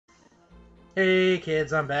Hey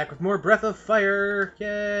kids, I'm back with more Breath of Fire!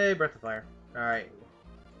 Yay, Breath of Fire. Alright,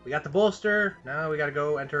 we got the bolster, now we gotta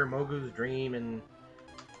go enter Mogu's dream and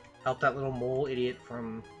help that little mole idiot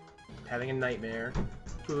from having a nightmare.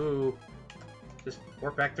 Ooh, just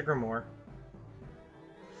warp back to Grimoire.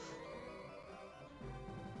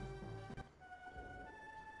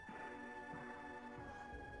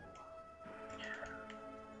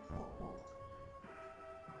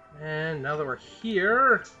 And now that we're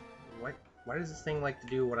here, why does this thing like to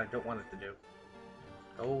do what I don't want it to do?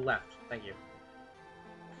 Go left, thank you.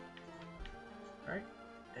 Alright,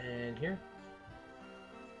 and here.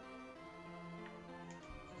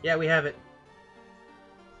 Yeah, we have it.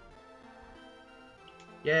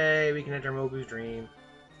 Yay, we can enter Mogu's dream.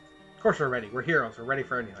 Of course we're ready. We're heroes. We're ready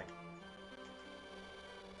for anything.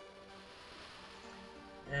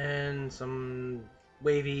 And some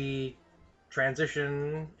wavy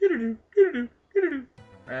transition.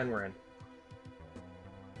 And we're in.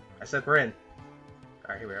 I said we're in.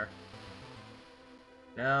 Alright, here we are.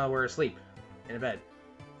 Now we're asleep. In a bed.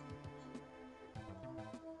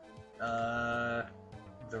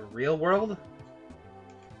 The real world?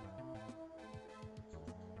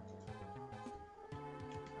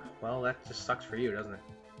 Well, that just sucks for you, doesn't it?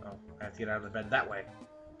 Oh, I have to get out of the bed that way.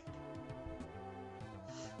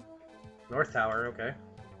 North Tower, okay.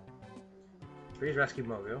 Please rescue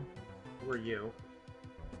Mogu. Who are you?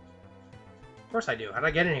 Of course I do. How did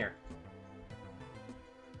I get in here?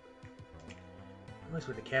 Always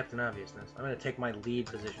with the Captain Obviousness. I'm going to take my lead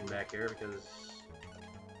position back here because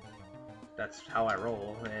that's how I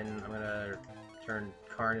roll. And I'm going to turn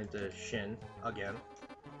Karn into Shin again.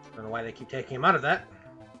 I don't know why they keep taking him out of that.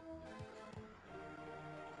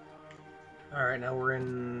 Alright, now we're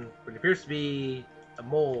in what appears to be a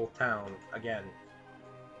mole town again.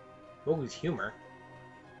 Mogu's humor.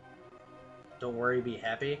 Don't worry, be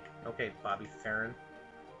happy. Okay, Bobby Farron.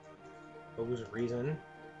 Mogu's reason.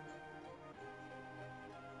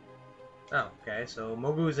 Oh, okay, so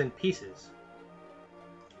Mogu's in pieces.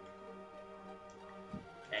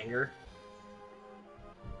 Anger.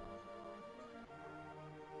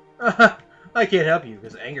 I can't help you,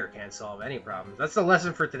 because anger can't solve any problems. That's the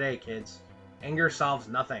lesson for today, kids. Anger solves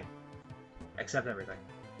nothing. Except everything.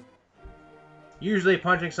 Usually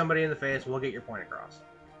punching somebody in the face will get your point across.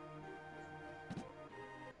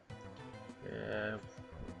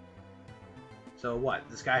 So what?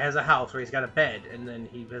 This guy has a house where he's got a bed, and then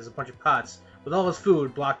he has a bunch of pots with all his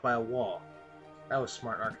food blocked by a wall. That was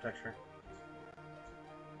smart architecture.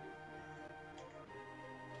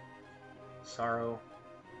 Sorrow.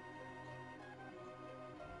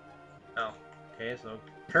 Oh, okay, so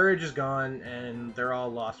courage is gone, and they're all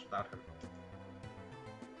lost without him.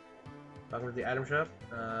 Welcome to the item shop.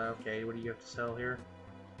 Okay, what do you have to sell here?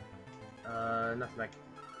 Nothing like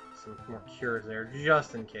some more cures there,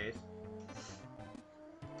 just in case.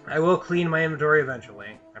 I will clean my inventory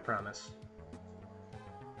eventually, I promise.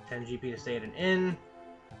 10 GP to stay at an inn.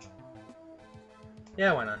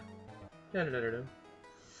 Yeah, why not? Da-da-da-da-da.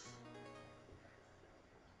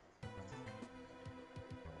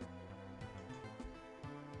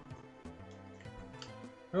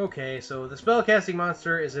 Okay, so the spellcasting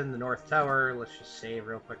monster is in the North Tower. Let's just save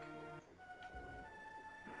real quick.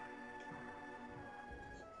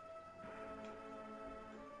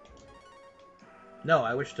 No,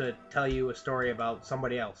 I wish to tell you a story about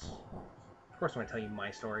somebody else. Of course I want to tell you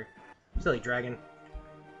my story. Silly dragon.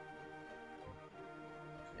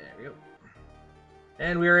 There we go.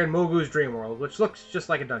 And we are in Mogu's Dream World, which looks just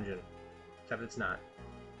like a dungeon. Except it's not.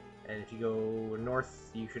 And if you go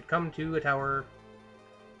north, you should come to a tower.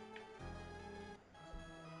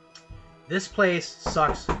 This place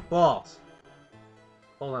sucks balls.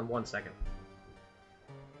 Hold on one second.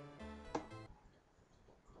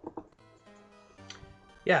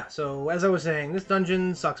 Yeah, so as I was saying, this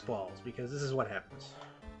dungeon sucks balls, because this is what happens.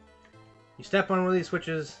 You step on one of these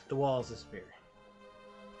switches, the walls disappear.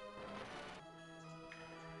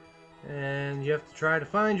 And you have to try to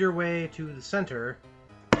find your way to the center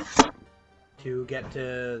to get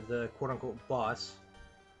to the quote-unquote boss.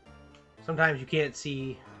 Sometimes you can't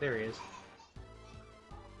see... There he is.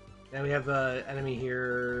 And we have an enemy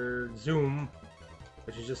here, Zoom,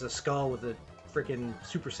 which is just a skull with a freaking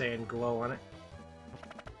Super Saiyan glow on it.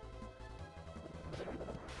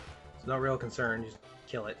 It's no real concern, just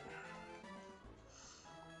kill it.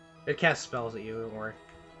 It casts spells at you, don't worry.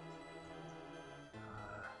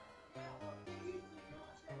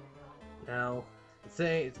 Now, the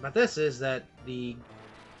thing about this is that the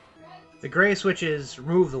gray switches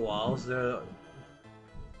remove the walls, the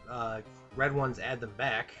red ones add them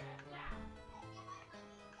back.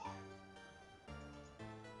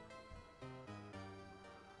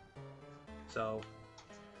 So,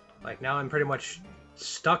 like, now I'm pretty much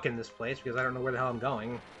stuck in this place because I don't know where the hell I'm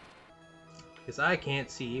going. Because I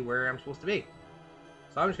can't see where I'm supposed to be.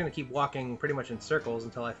 So I'm just going to keep walking pretty much in circles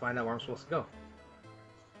until I find out where I'm supposed to go.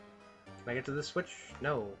 Can I get to this switch?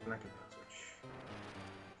 No, I'm not going to get to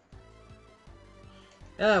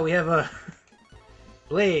the switch. We have a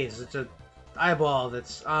blaze. It's a eyeball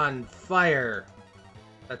that's on fire.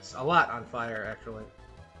 That's a lot on fire, actually.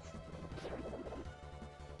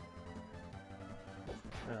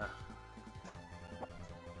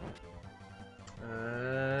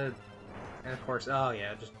 And of course, oh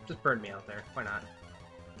yeah, just burn me out there. Why not?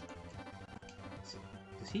 Let's see.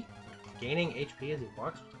 Is he gaining HP as he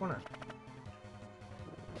walks? What's going on?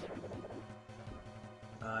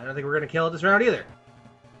 I don't think we're gonna kill it this round either.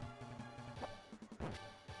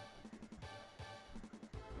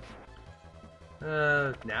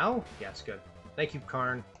 Now? Yes, good. Thank you,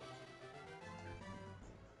 Karn.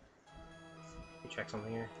 Let me check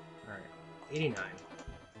something here. Alright. 89.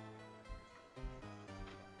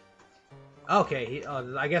 Okay,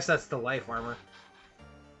 I guess that's the life armor.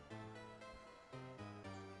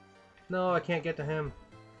 No, I can't get to him.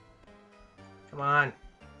 Come on.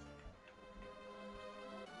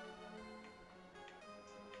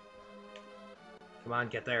 Come on,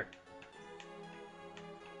 get there.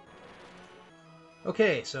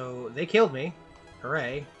 Okay, so they killed me.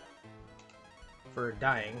 Hooray. For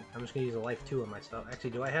dying. I'm just gonna use a life 2 on my stuff.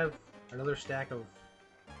 Actually, do I have another stack of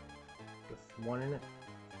with 1 in it?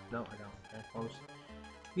 No, I don't. Okay, I'll just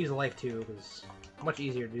use a life 2 because it's much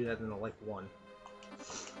easier to do that than a life 1.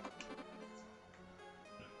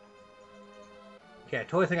 Okay, I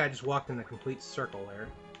totally think I just walked in a complete circle there.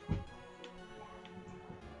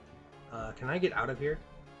 Can I get out of here?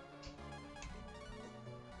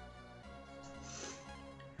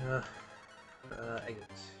 Exit.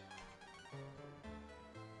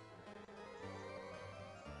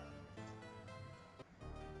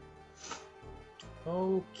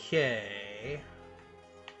 Okay.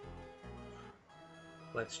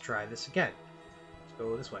 Let's try this again. Let's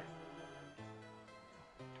go this way.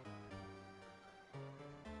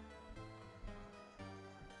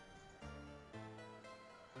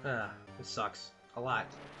 This sucks. A lot.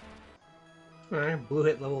 Alright, blue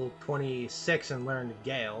hit level 26 and learned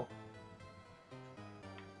Gale.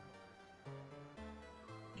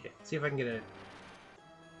 Okay, let's see if I can get it.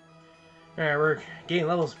 Alright, we're gaining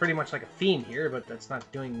levels pretty much like a fiend here, but that's not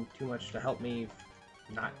doing too much to help me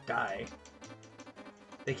not die.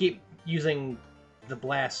 They keep using the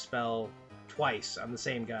blast spell twice on the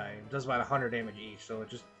same guy. It does about 100 damage each, so it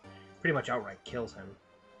just pretty much outright kills him.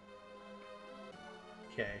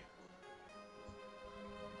 Okay.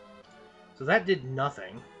 So that did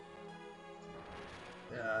nothing.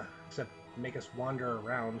 Except make us wander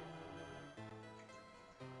around.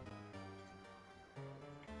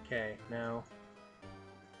 Okay, now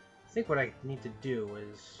I think what I need to do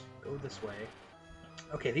is go this way.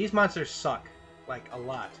 Okay, these monsters suck. Like, a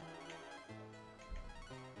lot.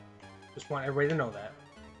 Just want everybody to know that.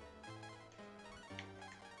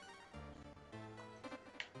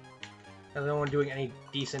 And the only one doing any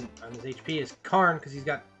decent on his HP is Karn, because he's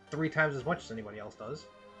got 3 times as much as anybody else does.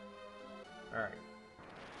 Alright.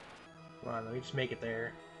 Come on, let me just make it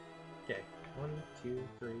there. Okay. 1, 2,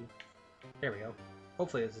 3. There we go.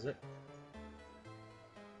 Hopefully this is it.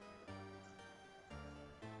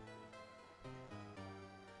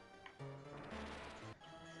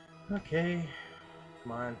 Okay.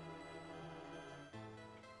 Come on.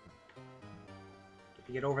 If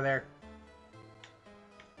you get over there.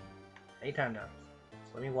 Anytime now.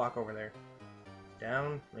 So let me walk over there.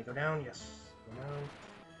 Down. Let me go down. Yes. Go down.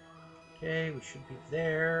 Okay, we should be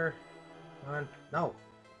there. Come on. No.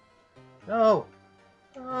 No!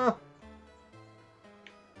 Oh!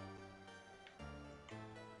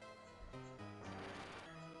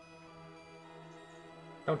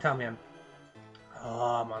 Don't tell me I'm...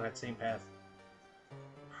 Oh, I'm on that same path.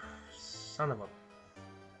 Son of a...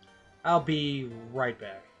 I'll be right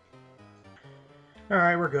back.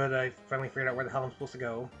 Alright, we're good. I finally figured out where the hell I'm supposed to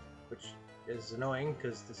go. Which is annoying,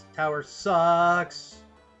 because this tower sucks.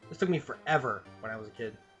 This took me forever when I was a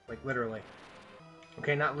kid. Like, literally.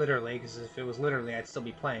 Okay, not literally, because if it was literally, I'd still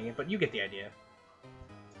be playing it, but you get the idea.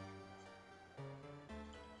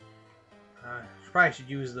 Probably should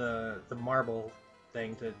use the marble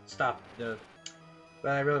thing to stop the...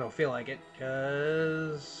 But I really don't feel like it,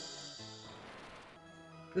 because...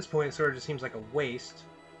 At this point, it sort of just seems like a waste.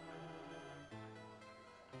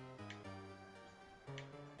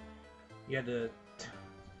 You had to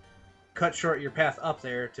cut short your path up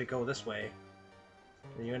there to go this way.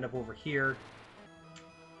 And you end up over here.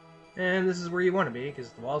 And this is where you want to be, because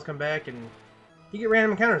the walls come back and you get random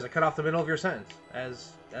encounters that cut off the middle of your sentence,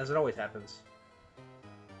 as it always happens.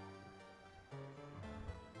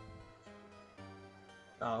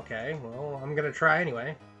 Okay, well, I'm gonna try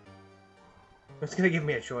anyway. It's gonna give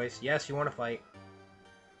me a choice. Yes, you want to fight.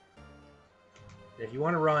 If you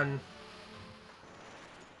want to run...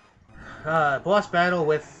 boss battle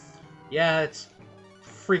with... Yeah, it's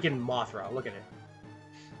freaking Mothra. Look at it.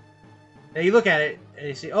 Now you look at it, and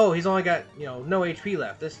you see, oh, he's only got, you know, no HP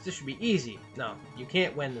left. This should be easy. No, you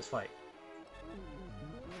can't win this fight.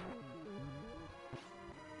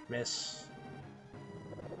 Miss.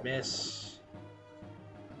 Miss.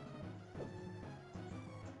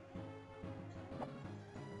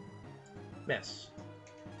 Miss.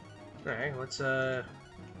 Alright, let's have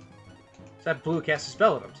Blue cast a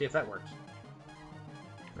spell at him, see if that works.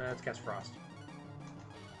 Let's cast Frost.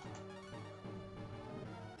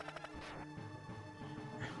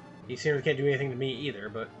 He seems can't do anything to me either,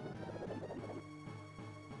 but...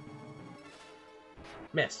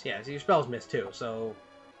 Miss, yeah, so your spells miss too, so...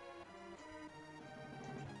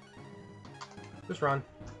 Just run.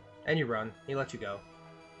 And you run. He lets you go.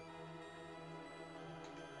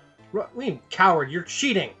 What do you mean, coward? You're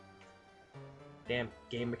cheating! Damn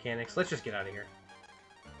game mechanics. Let's just get out of here.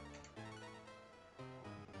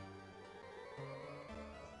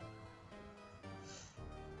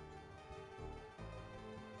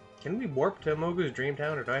 Can we warp to Mogu's Dream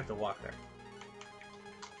Town, or do I have to walk there?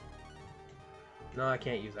 No, I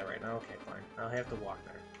can't use that right now. Okay, fine. I'll have to walk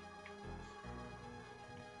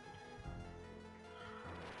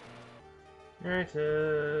there. Alright,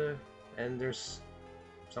 and there's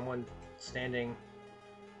someone standing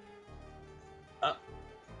up.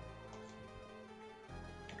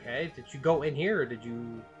 Okay, did you go in here, or did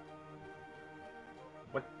you...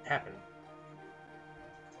 What happened?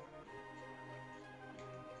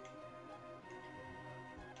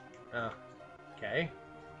 Oh, okay.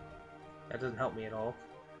 That doesn't help me at all.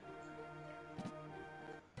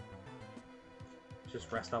 Just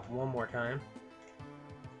rest up one more time.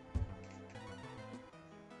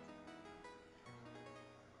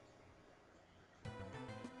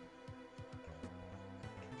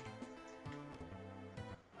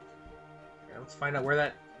 Okay, let's find out where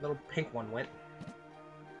that little pink one went.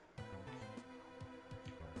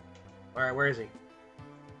 Alright, where is he?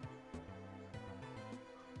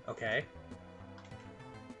 Okay.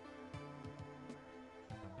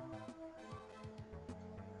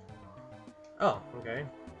 Oh, okay.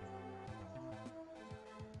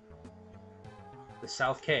 The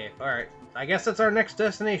South Cave. Alright. I guess that's our next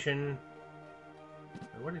destination.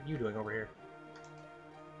 What are you doing over here?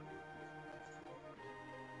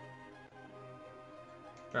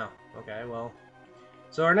 Oh, okay, well.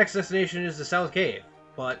 So our next destination is the South Cave.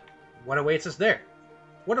 But what awaits us there?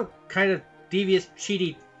 What kind of devious,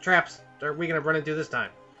 cheaty traps are we going to run into this time?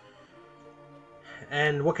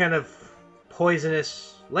 And what kind of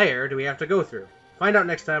poisonous lair do we have to go through? Find out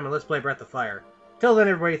next time on Let's Play Breath of Fire. Till then,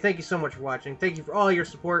 everybody, thank you so much for watching. Thank you for all your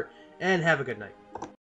support, and have a good night.